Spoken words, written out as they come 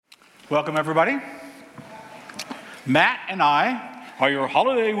Welcome, everybody. Matt and I are your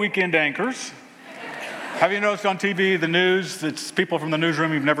holiday weekend anchors. Have you noticed on TV, the news, it's people from the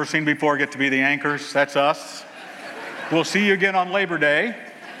newsroom you've never seen before get to be the anchors? That's us. We'll see you again on Labor Day.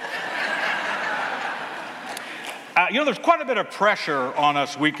 There's quite a bit of pressure on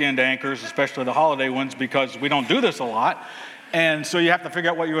us weekend anchors, especially the holiday ones, because we don't do this a lot. And so you have to figure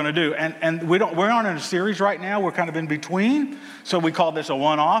out what you're going to do. And we're on in a series right now. We're kind of in between. So we call this a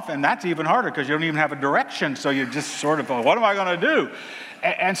one-off. And that's even harder because you don't even have a direction. So you just sort of, what am I going to do?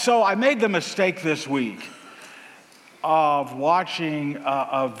 And so I made the mistake this week of watching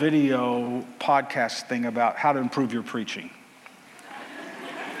a video podcast thing about how to improve your preaching.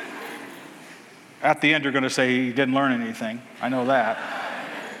 At the end, you're going to say he didn't learn anything. I know that.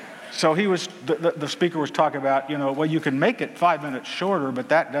 So the speaker was talking about, you can make it 5 minutes shorter, but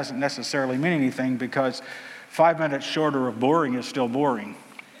that doesn't necessarily mean anything because 5 minutes shorter of boring is still boring.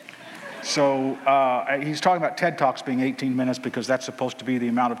 So he's talking about TED Talks being 18 minutes because that's supposed to be the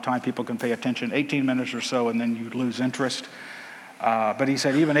amount of time people can pay attention, 18 minutes or so, and then you lose interest. But he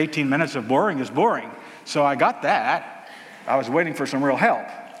said even 18 minutes of boring is boring. So I got that. I was waiting for some real help.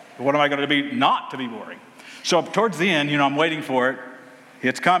 What am I going to be not to be boring? So towards the end, I'm waiting for it.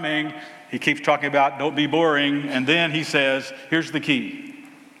 It's coming. He keeps talking about don't be boring. And then he says, here's the key.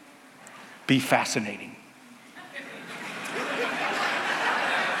 Be fascinating.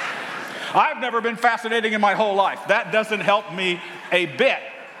 I've never been fascinating in my whole life. That doesn't help me a bit.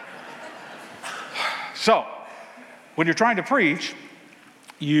 So, when you're trying to preach,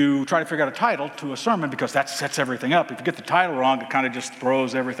 you try to figure out a title to a sermon because that sets everything up. If you get the title wrong, it kind of just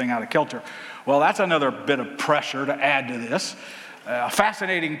throws everything out of kilter. Well, that's another bit of pressure to add to this. A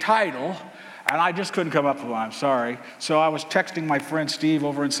fascinating title, and I just couldn't come up with one. I'm sorry. So I was texting my friend Steve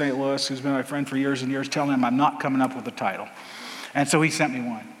over in St. Louis, who's been my friend for years and years, telling him I'm not coming up with a title. And so he sent me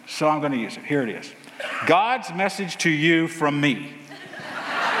one. So I'm going to use it. Here it is. God's message to you from me.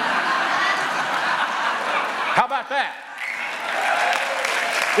 How about that?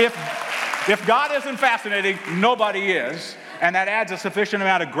 If God isn't fascinating, nobody is. And that adds a sufficient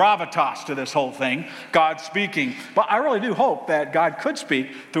amount of gravitas to this whole thing, God speaking. But I really do hope that God could speak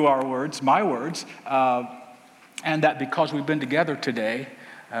through our words, my words, and that because we've been together today,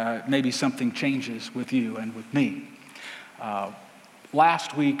 maybe something changes with you and with me.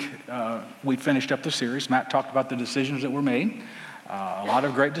 Last week, we finished up the series. Matt talked about the decisions that were made. A lot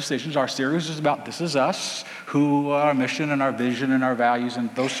of great decisions. Our series is about this is us, who our mission and our vision and our values and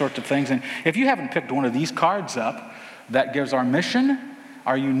those sorts of things. And if you haven't picked one of these cards up, that gives our mission,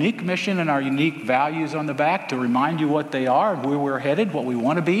 our unique mission and our unique values on the back to remind you what they are and where we're headed, what we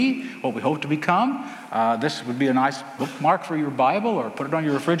want to be, what we hope to become. This would be a nice bookmark for your Bible or put it on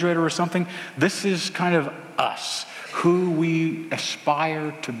your refrigerator or something. This is kind of us, who we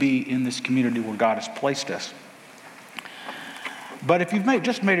aspire to be in this community where God has placed us. But if you've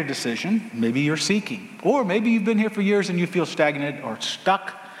just made a decision, maybe you're seeking, or maybe you've been here for years and you feel stagnant or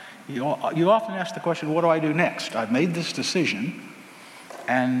stuck. You often ask the question, what do I do next? I've made this decision,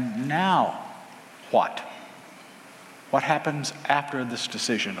 and now what? What happens after this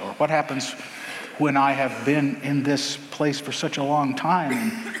decision? Or what happens when I have been in this place for such a long time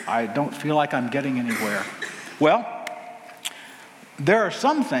and I don't feel like I'm getting anywhere? Well, there are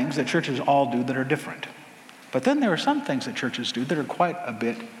some things that churches all do that are different. But then there are some things that churches do that are quite a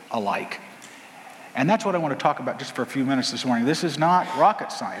bit alike. And that's what I want to talk about just for a few minutes this morning. This is not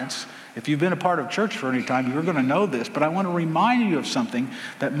rocket science. If you've been a part of church for any time, you're going to know this. But I want to remind you of something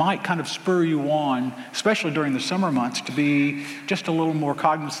that might kind of spur you on, especially during the summer months, to be just a little more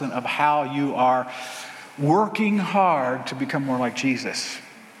cognizant of how you are working hard to become more like Jesus.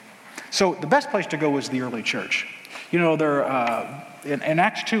 So the best place to go is the early church. In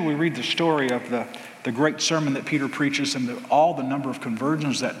Acts 2, we read the story of the great sermon that Peter preaches and all the number of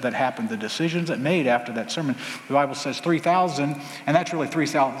conversions that happened, the decisions that made after that sermon. The Bible says 3,000, and that's really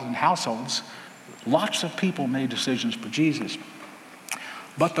 3,000 households. Lots of people made decisions for Jesus.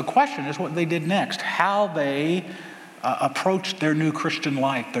 But the question is what they did next, how they approached their new Christian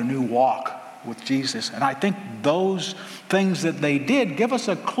life, their new walk with Jesus. And I think those things that they did give us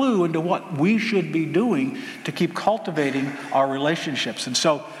a clue into what we should be doing to keep cultivating our relationships. And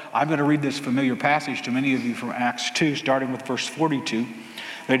so I'm going to read this familiar passage to many of you from Acts 2, starting with verse 42.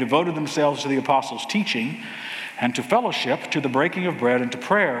 They devoted themselves to the apostles' teaching and to fellowship, to the breaking of bread and to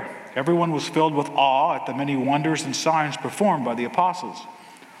prayer. Everyone was filled with awe at the many wonders and signs performed by the apostles.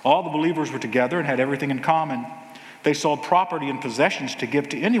 All the believers were together and had everything in common. They sold property and possessions to give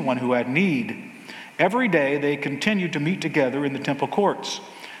to anyone who had need. Every day they continued to meet together in the temple courts.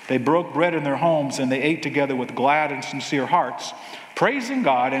 They broke bread in their homes and they ate together with glad and sincere hearts, praising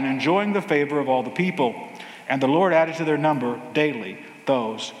God and enjoying the favor of all the people. And the Lord added to their number daily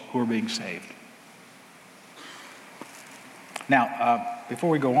those who were being saved. Now, before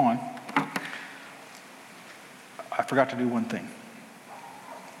we go on, I forgot to do one thing.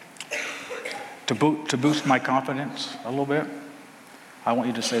 To boost my confidence a little bit, I want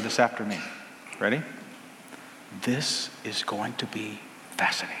you to say this after me. Ready? This is going to be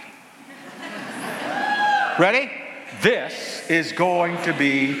fascinating. Ready? This is going to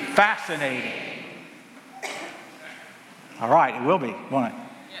be fascinating. All right, it will be, won't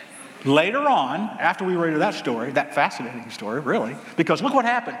it? Later on, after we read that story, that fascinating story, really, because look what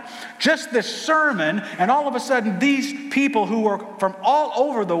happened. Just this sermon, and all of a sudden these people who were from all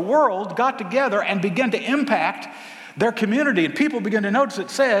over the world got together and began to impact their community. And people began to notice, it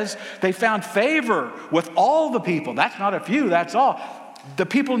says, they found favor with all the people. That's not a few, that's all. The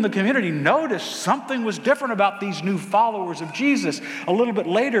people in the community noticed something was different about these new followers of Jesus. A little bit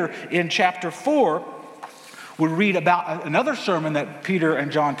later in chapter 4, we read about another sermon that Peter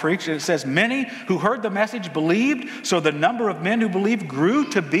and John preached. And it says, many who heard the message believed, so the number of men who believed grew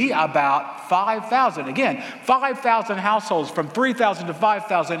to be about 5,000. Again, 5,000 households, from 3,000 to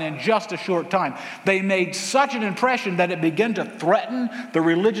 5,000 in just a short time. They made such an impression that it began to threaten the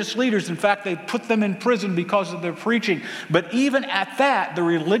religious leaders. In fact, they put them in prison because of their preaching. But even at that, the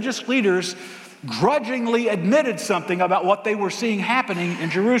religious leaders grudgingly admitted something about what they were seeing happening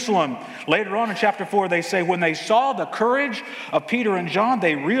in Jerusalem. Later on in chapter 4, they say, when they saw the courage of Peter and John,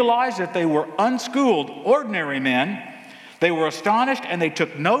 they realized that they were unschooled, ordinary men. They were astonished, and they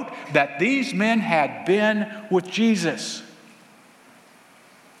took note that these men had been with Jesus.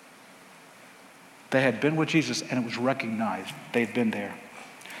 They had been with Jesus, and it was recognized they'd been there.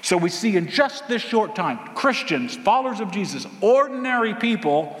 So we see in just this short time, Christians, followers of Jesus, ordinary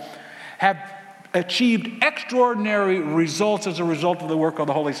people have achieved extraordinary results as a result of the work of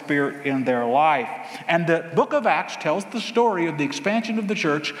the Holy Spirit in their life. And the book of Acts tells the story of the expansion of the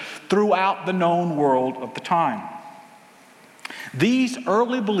church throughout the known world of the time. These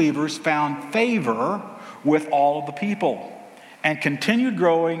early believers found favor with all of the people and continued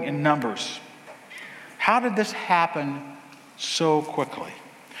growing in numbers. How did this happen so quickly?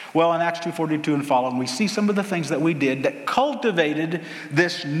 Well, in Acts 2:42 and following, we see some of the things that we did that cultivated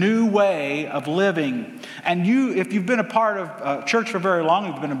this new way of living. And you, if you've been a part of church for very long,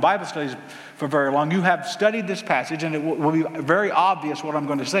 you've been in Bible studies for very long, you have studied this passage, and it will be very obvious what I'm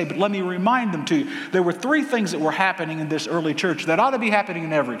going to say, but let me remind them to you. There were three things that were happening in this early church that ought to be happening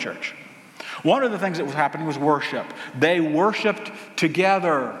in every church. One of the things that was happening was worship. They worshiped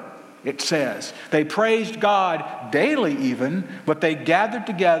together. It says they praised God daily even, but they gathered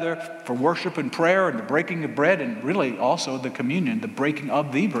together for worship and prayer and the breaking of bread, and really also the communion, the breaking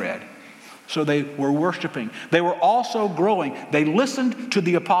of the bread. So they were worshiping. They were also growing. They listened to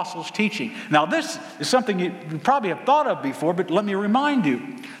the apostles' teaching. Now this is something you probably have thought of before, but let me remind you,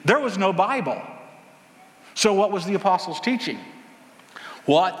 there was no Bible. So what was the apostles' teaching?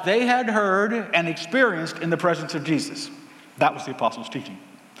 What they had heard and experienced in the presence of Jesus. That was the apostles' teaching.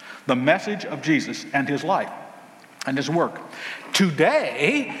 The message of Jesus and his life and his work.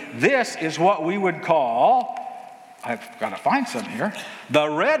 Today, this is what we would call, I've got to find some here, the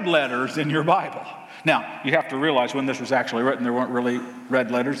red letters in your Bible. Now, you have to realize when this was actually written, there weren't really red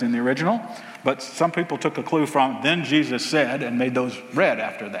letters in the original, but some people took a clue from, then Jesus said, and made those red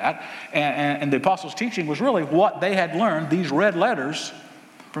after that. And the apostles' teaching was really what they had learned, these red letters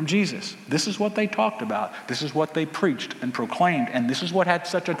from Jesus. This is what they talked about. This is what they preached and proclaimed. And this is what had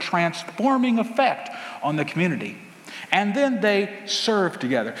such a transforming effect on the community. And then they served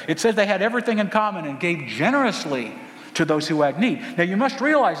together. It says they had everything in common and gave generously to those who had need. Now you must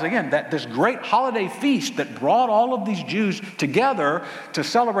realize again that this great holiday feast that brought all of these Jews together to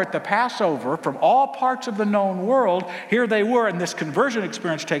celebrate the Passover from all parts of the known world, here they were, and this conversion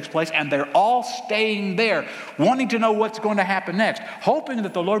experience takes place, and they're all staying there, wanting to know what's going to happen next, hoping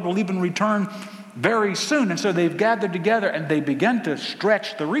that the Lord will even return very soon. And so they've gathered together and they begin to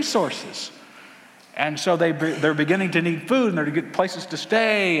stretch the resources. And so they're beginning to need food, and they're to get places to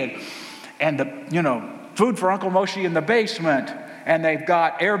stay, and the, food for Uncle Moshe in the basement, and they've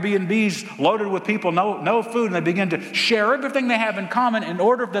got Airbnbs loaded with people, no food, and they begin to share everything they have in common in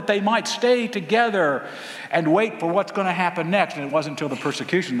order that they might stay together and wait for what's going to happen next. And it wasn't until the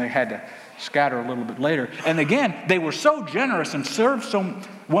persecution they had to scatter a little bit later. And again, they were so generous and served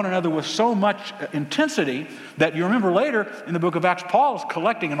one another with so much intensity that you remember later in the book of Acts, Paul is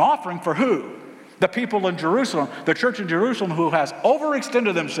collecting an offering for who? The people in Jerusalem, the church in Jerusalem, who has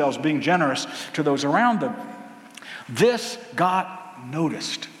overextended themselves being generous to those around them. This got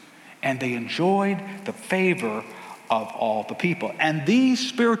noticed, and they enjoyed the favor of all the people. And these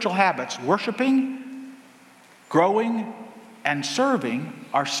spiritual habits, worshiping, growing, and serving,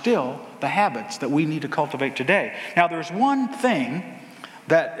 are still the habits that we need to cultivate today. Now, there's one thing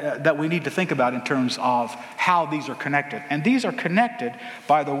that we need to think about in terms of how these are connected. And these are connected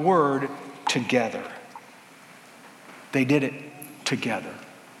by the word together. They did it together.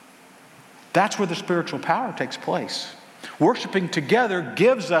 That's where the spiritual power takes place. Worshiping together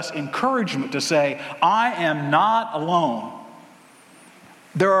gives us encouragement to say, I am not alone.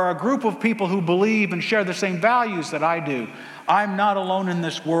 There are a group of people who believe and share the same values that I do. I'm not alone in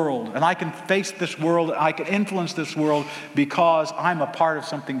this world, and I can face this world, I can influence this world because I'm a part of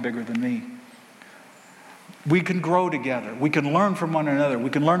something bigger than me. We can grow together. We can learn from one another. We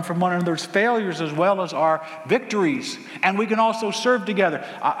can learn from one another's failures as well as our victories. And we can also serve together.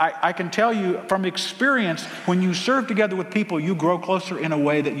 I can tell you from experience, when you serve together with people, you grow closer in a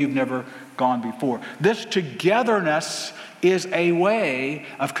way that you've never gone before. This togetherness is a way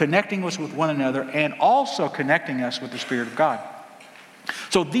of connecting us with one another and also connecting us with the Spirit of God.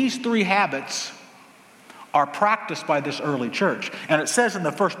 So these three habits are practiced by this early church. And it says in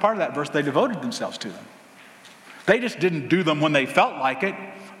the first part of that verse, they devoted themselves to them. They just didn't do them when they felt like it,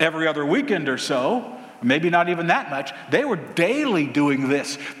 every other weekend or so, maybe not even that much. They were daily doing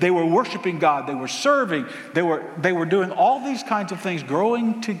this. They were worshiping God. They were serving. They were doing all these kinds of things,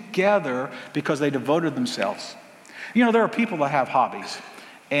 growing together because they devoted themselves. You know, there are people that have hobbies.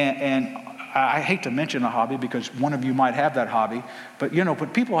 And I hate to mention a hobby because one of you might have that hobby. But, you know, when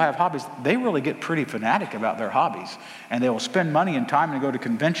people have hobbies, they really get pretty fanatic about their hobbies. And they will spend money and time and go to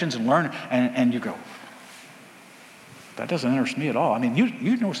conventions and learn. And you go, that doesn't interest me at all. I mean,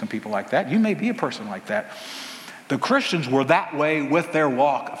 you know some people like that. You may be a person like that. The Christians were that way with their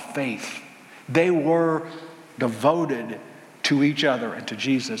walk of faith. They were devoted to each other and to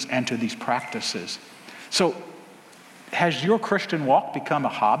Jesus and to these practices. So, has your Christian walk become a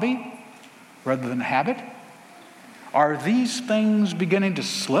hobby rather than a habit? Are these things beginning to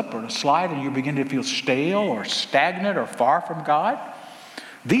slip or to slide and you begin to feel stale or stagnant or far from God?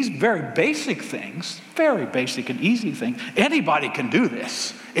 These very basic things, very basic and easy things, anybody can do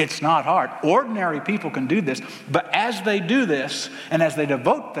this. It's not hard. Ordinary people can do this. But as they do this and as they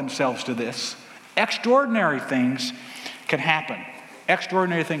devote themselves to this, extraordinary things can happen.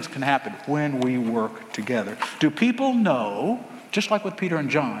 Extraordinary things can happen when we work together. Do people know, just like with Peter and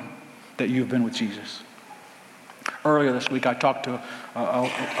John, that you've been with Jesus? Earlier this week, I talked to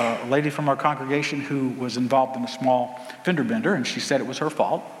a lady from our congregation who was involved in a small fender bender, and she said it was her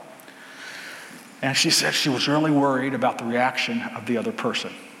fault. And she said she was really worried about the reaction of the other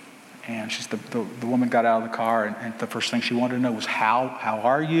person. And she's the woman got out of the car, and the first thing she wanted to know was, how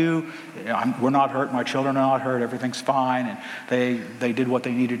are you? We're not hurt. My children are not hurt. Everything's fine. And they did what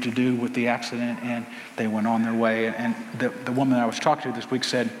they needed to do with the accident, and they went on their way. And the woman I was talking to this week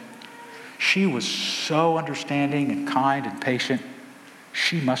said, she was so understanding and kind and patient.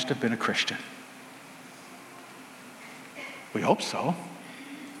 She must have been a Christian. We hope so.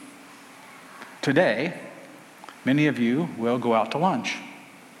 Today, many of you will go out to lunch.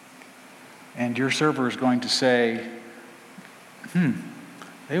 And your server is going to say,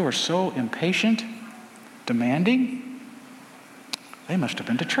 they were so impatient, demanding. They must have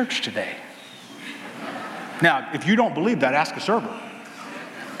been to church today. Now, if you don't believe that, ask a server.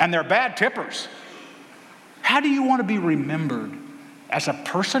 And they're bad tippers. How do you want to be remembered? As a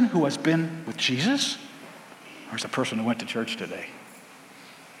person who has been with Jesus? Or as a person who went to church today?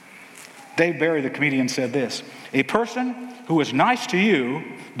 Dave Barry, the comedian, said this: a person who is nice to you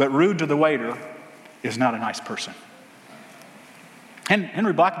but rude to the waiter is not a nice person. And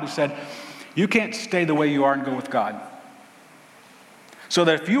Henry Blackaby said, you can't stay the way you are and go with God. So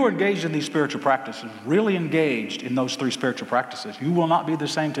that if you are engaged in these spiritual practices, really engaged in those three spiritual practices, you will not be the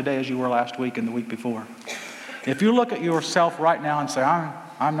same today as you were last week and the week before. If you look at yourself right now and say,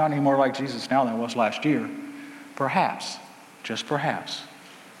 I'm not any more like Jesus now than I was last year, perhaps, just perhaps,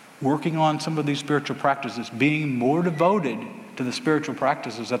 working on some of these spiritual practices, being more devoted to the spiritual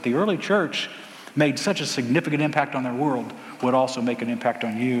practices that the early church made such a significant impact on their world, would also make an impact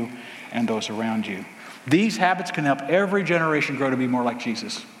on you and those around you. These habits can help every generation grow to be more like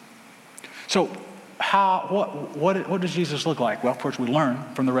Jesus. So what does Jesus look like? Well, of course, we learn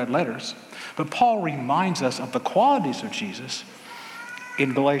from the red letters. But Paul reminds us of the qualities of Jesus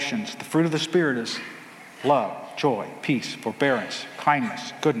in Galatians. The fruit of the Spirit is love, joy, peace, forbearance,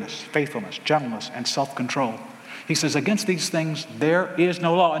 kindness, goodness, faithfulness, gentleness, and self-control. He says, against these things, there is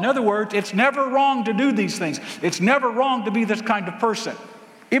no law. In other words, it's never wrong to do these things. It's never wrong to be this kind of person.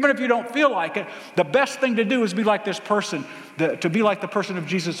 Even if you don't feel like it, the best thing to do is be like this person, to be like the person of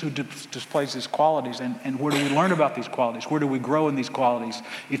Jesus who displays these qualities. And where do we learn about these qualities? Where do we grow in these qualities?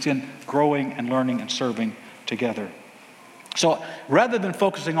 It's in growing and learning and serving together. So rather than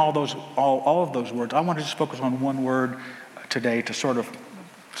focusing all of those words, I want to just focus on one word today to sort of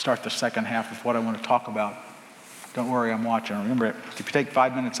start the second half of what I want to talk about. Don't worry, I'm watching. Remember, if you take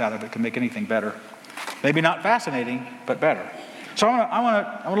 5 minutes out of it, it can make anything better. Maybe not fascinating, but better. So I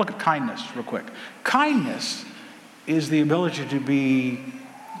want to look at kindness real quick. Kindness is the ability to be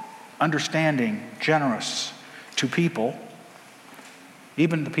understanding, generous to people,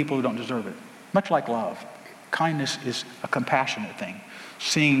 even the people who don't deserve it. Much like love. Kindness is a compassionate thing,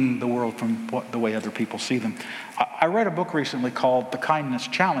 seeing the world from the way other people see them. I read a book recently called The Kindness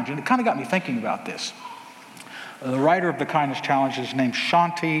Challenge, and it kind of got me thinking about this. The writer of The Kindness Challenge is named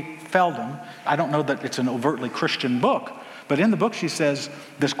Shanti Feldhahn. I don't know that it's an overtly Christian book, but in the book she says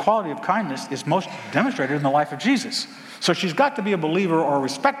this quality of kindness is most demonstrated in the life of Jesus. So she's got to be a believer or a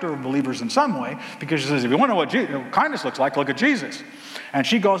respecter of believers in some way, because she says, if you want to know what kindness looks like, look at Jesus. And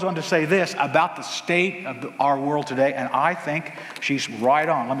she goes on to say this about the state of our world today, and I think she's right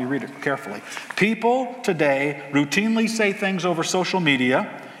on. Let me read it carefully. People today routinely say things over social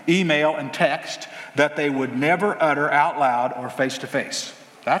media, email, and text that they would never utter out loud or face to face.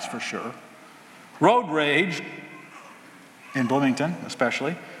 That's for sure. Road rage, in Bloomington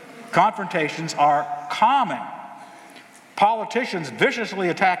especially, confrontations are common. Politicians viciously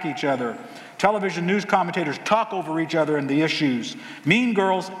attack each other. Television news commentators talk over each other and the issues. Mean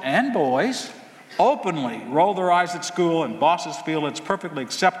girls and boys openly roll their eyes at school, and bosses feel it's perfectly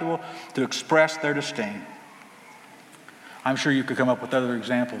acceptable to express their disdain. I'm sure you could come up with other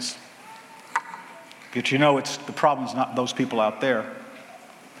examples. But you know, the problem's not those people out there.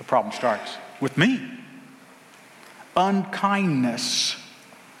 The problem starts with me. Unkindness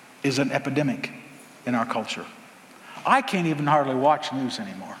is an epidemic in our culture. I can't even hardly watch news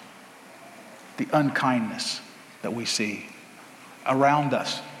anymore. The unkindness that we see around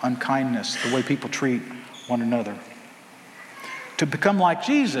us, unkindness, the way people treat one another. To become like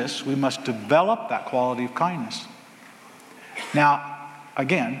Jesus, we must develop that quality of kindness. Now,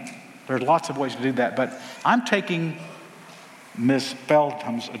 again, there's lots of ways to do that, but I'm taking Ms.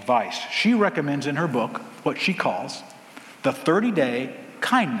 Feldham's advice. She recommends in her book what she calls the 30-day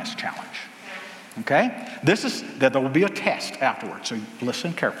kindness challenge. Okay? There will be a test afterwards, so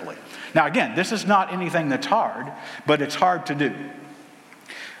listen carefully. Now again, this is not anything that's hard, but it's hard to do.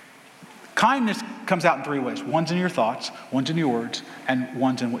 Kindness comes out in three ways. One's in your thoughts, one's in your words, and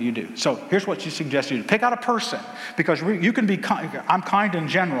one's in what you do. So here's what she suggests you do. Pick out a person, because you can be kind. I'm kind in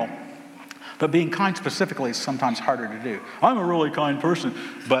general, but being kind specifically is sometimes harder to do. I'm a really kind person,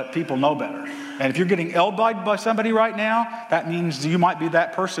 but people know better. And if you're getting elbowed by somebody right now, that means you might be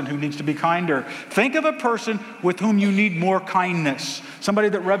that person who needs to be kinder. Think of a person with whom you need more kindness. Somebody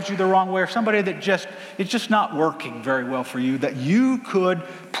that rubs you the wrong way, or somebody that it's just not working very well for you, that you could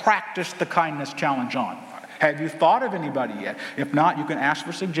practice the kindness challenge on. Have you thought of anybody yet? If not, you can ask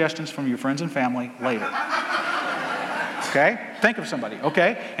for suggestions from your friends and family later. Okay? Think of somebody,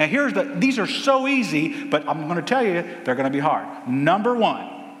 okay? And these are so easy, but I'm going to tell you, they're going to be hard. Number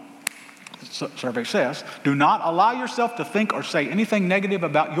one, the survey says, do not allow yourself to think or say anything negative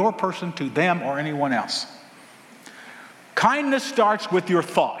about your person to them or anyone else. Kindness starts with your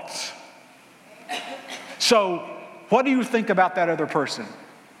thoughts. So, what do you think about that other person?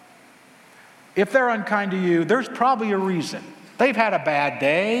 If they're unkind to you, there's probably a reason. They've had a bad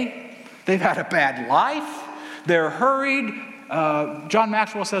day. They've had a bad life. They're hurried. John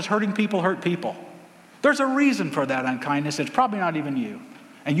Maxwell says, hurting people hurt people. There's a reason for that unkindness. It's probably not even you.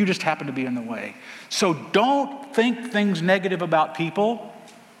 And you just happen to be in the way. So don't think things negative about people.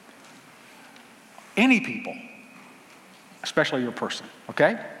 Any people. Especially your person.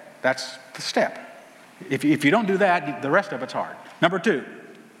 Okay? That's the step. If you don't do that, the rest of it's hard. Number two.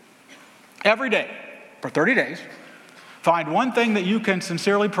 Every day, for 30 days, find one thing that you can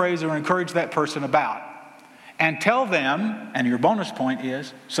sincerely praise or encourage that person about. And tell them, and your bonus point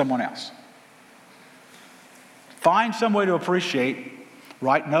is, someone else. Find some way to appreciate.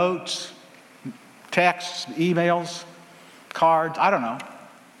 Write notes, texts, emails, cards, I don't know,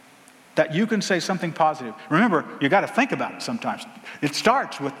 that you can say something positive. Remember, you got to think about it sometimes. It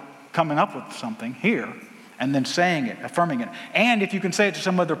starts with coming up with something here, and then saying it, affirming it. And if you can say it to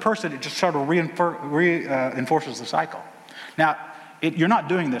some other person, it just sort of reinforces the cycle. Now, you're not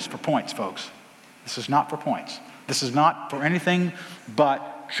doing this for points, folks. This is not for points. This is not for anything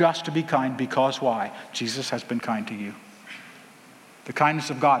but just to be kind, because why? Jesus has been kind to you. The kindness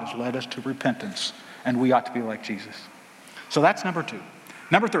of God has led us to repentance, and we ought to be like Jesus. So that's number two.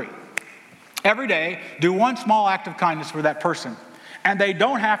 Number 3, every day, do one small act of kindness for that person. And they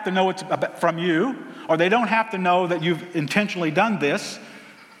don't have to know it's from you, or they don't have to know that you've intentionally done this.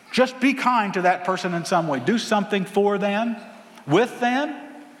 Just be kind to that person in some way. Do something for them, with them,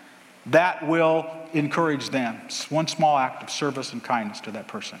 that will encourage them. It's one small act of service and kindness to that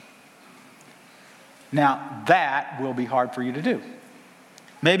person. Now, that will be hard for you to do.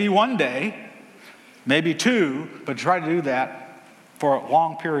 Maybe one day, maybe 2, but try to do that for a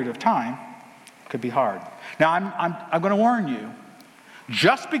long period of time could be hard. Now, I'm going to warn you.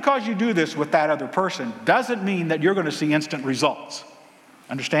 Just because you do this with that other person doesn't mean that you're going to see instant results.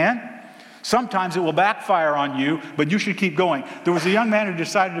 Understand? Sometimes it will backfire on you, but you should keep going. There was a young man who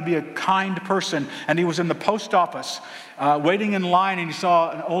decided to be a kind person, and he was in the post office waiting in line, and he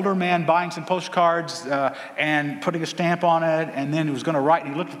saw an older man buying some postcards and putting a stamp on it, and then he was going to write,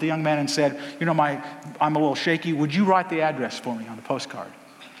 and he looked at the young man and said, I'm a little shaky. Would you write the address for me on the postcard?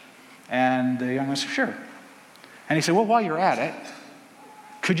 And the young man said, sure. And he said, well, while you're at it,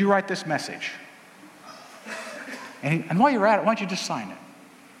 could you write this message? And while you're at it, why don't you just sign it?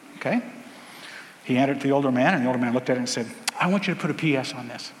 Okay? He handed it to the older man, and the older man looked at it and said, I want you to put a P.S. on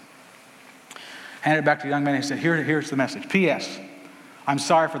this. Handed it back to the young man, and he said, here's the message. P.S. I'm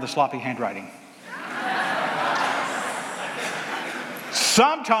sorry for the sloppy handwriting.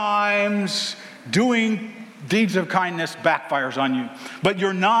 Sometimes doing deeds of kindness backfires on you, but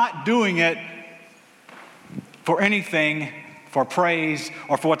you're not doing it for anything, for praise,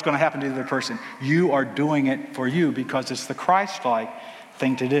 or for what's going to happen to the other person. You are doing it for you because it's the Christ-like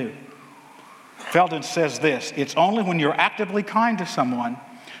thing to do. Felden says this, it's only when you're actively kind to someone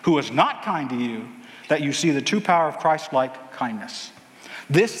who is not kind to you that you see the true power of Christ-like kindness.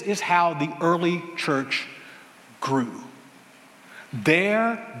 This is how the early church grew.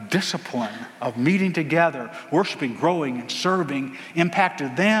 Their discipline of meeting together, worshiping, growing, and serving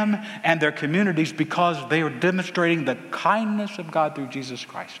impacted them and their communities because they were demonstrating the kindness of God through Jesus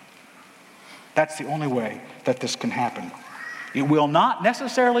Christ. That's the only way that this can happen. It will not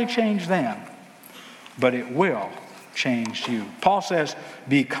necessarily change them, but it will change you. Paul says,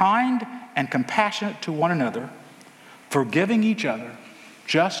 be kind and compassionate to one another, forgiving each other,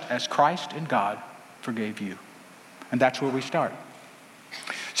 just as Christ and God forgave you. And that's where we start.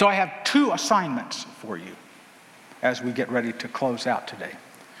 So I have 2 assignments for you as we get ready to close out today.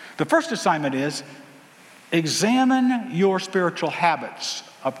 The first assignment is examine your spiritual habits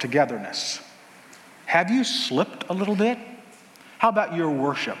of togetherness. Have you slipped a little bit? How about your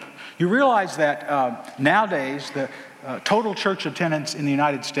worship? You realize that nowadays the total church attendance in the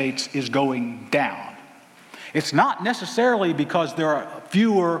United States is going down. It's not necessarily because there are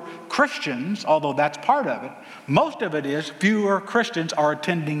fewer Christians, although that's part of it. Most of it is fewer Christians are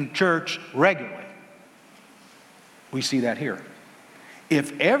attending church regularly. We see that here.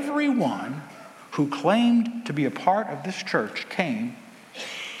 If everyone who claimed to be a part of this church came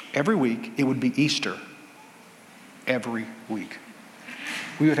every week, it would be Easter every week.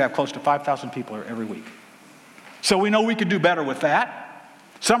 We would have close to 5,000 people every week. So we know we could do better with that.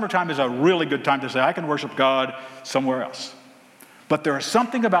 Summertime is a really good time to say, I can worship God somewhere else. But there is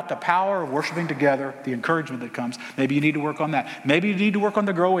something about the power of worshiping together, the encouragement that comes. Maybe you need to work on that. Maybe you need to work on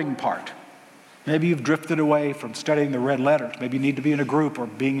the growing part. Maybe you've drifted away from studying the red letters. Maybe you need to be in a group or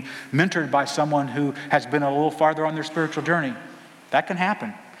being mentored by someone who has been a little farther on their spiritual journey. That can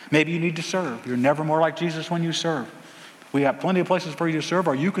happen. Maybe you need to serve. You're never more like Jesus when you serve. We have plenty of places for you to serve,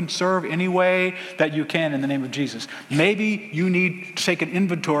 or you can serve any way that you can in the name of Jesus. Maybe you need to take an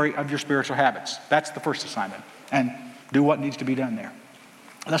inventory of your spiritual habits. That's the first assignment. And do what needs to be done there.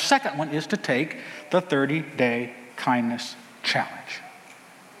 The second one is to take the 30-day kindness challenge.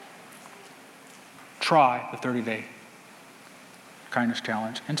 Try the 30-day kindness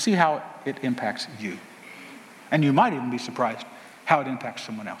challenge and see how it impacts you. And you might even be surprised how it impacts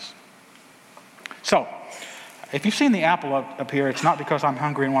someone else. So, if you've seen the apple up here, it's not because I'm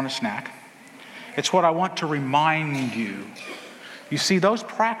hungry and want a snack. It's what I want to remind you. You see, those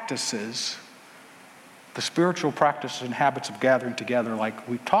practices, the spiritual practices and habits of gathering together like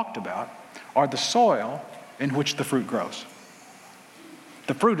we've talked about, are the soil in which the fruit grows.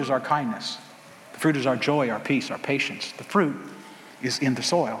 The fruit is our kindness. The fruit is our joy, our peace, our patience. The fruit is in the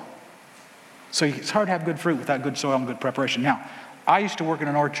soil. So it's hard to have good fruit without good soil and good preparation. Now, I used to work in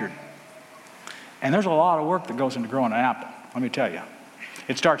an orchard. And there's a lot of work that goes into growing an apple, let me tell you.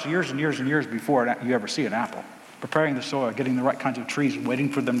 It starts years and years and years before you ever see an apple. Preparing the soil, getting the right kinds of trees, waiting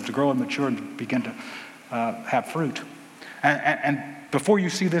for them to grow and mature and begin to have fruit. And before you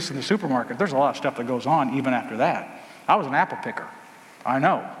see this in the supermarket, there's a lot of stuff that goes on even after that. I was an apple picker. I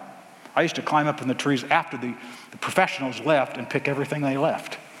know. I used to climb up in the trees after the professionals left and pick everything they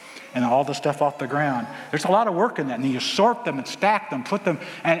left and all the stuff off the ground. There's a lot of work in that. And then you sort them and stack them, put them,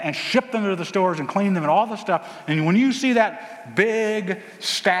 and ship them to the stores and clean them and all the stuff. And when you see that big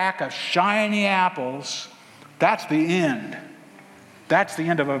stack of shiny apples, that's the end. That's the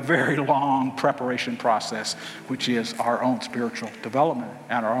end of a very long preparation process, which is our own spiritual development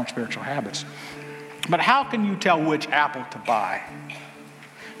and our own spiritual habits. But how can you tell which apple to buy?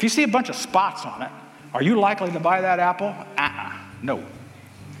 If you see a bunch of spots on it, are you likely to buy that apple? No.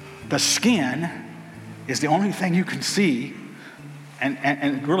 The skin is the only thing you can see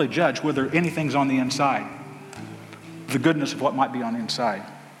and really judge whether anything's on the inside. The goodness of what might be on the inside.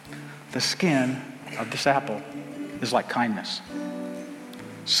 The skin of this apple is like kindness.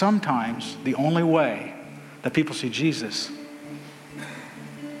 Sometimes the only way that people see Jesus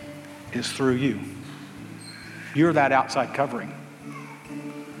is through you. You're that outside covering.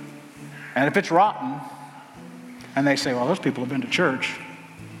 And if it's rotten, and they say, well, those people have been to church,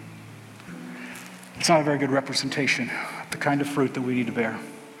 it's not a very good representation of the kind of fruit that we need to bear.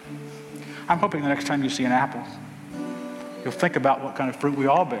 I'm hoping the next time you see an apple, you'll think about what kind of fruit we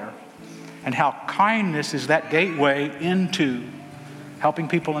all bear and how kindness is that gateway into helping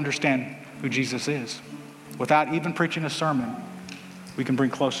people understand who Jesus is. Without even preaching a sermon, we can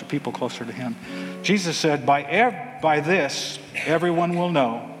bring people closer to him. Jesus said, by this, everyone will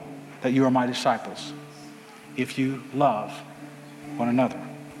know that you are my disciples, if you love one another.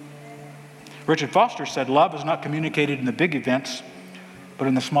 Richard Foster said, love is not communicated in the big events, but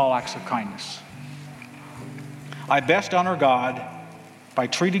in the small acts of kindness. I best honor God by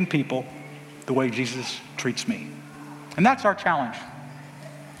treating people the way Jesus treats me. And that's our challenge.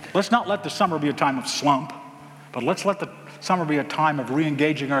 Let's not let the summer be a time of slump, but let's let the summer be a time of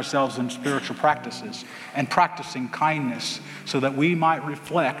re-engaging ourselves in spiritual practices and practicing kindness so that we might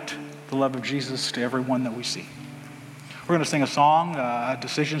reflect the love of Jesus to everyone that we see. We're going to sing a song, a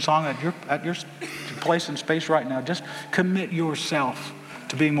decision song at your place and space right now. Just commit yourself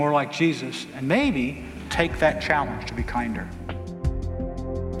to being more like Jesus and maybe take that challenge to be kinder.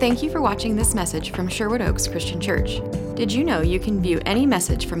 Thank you for watching this message from Sherwood Oaks Christian Church. Did you know you can view any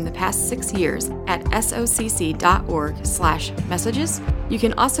message from the past 6 years at socc.org/messages? You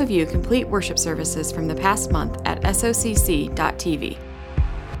can also view complete worship services from the past month at socc.tv.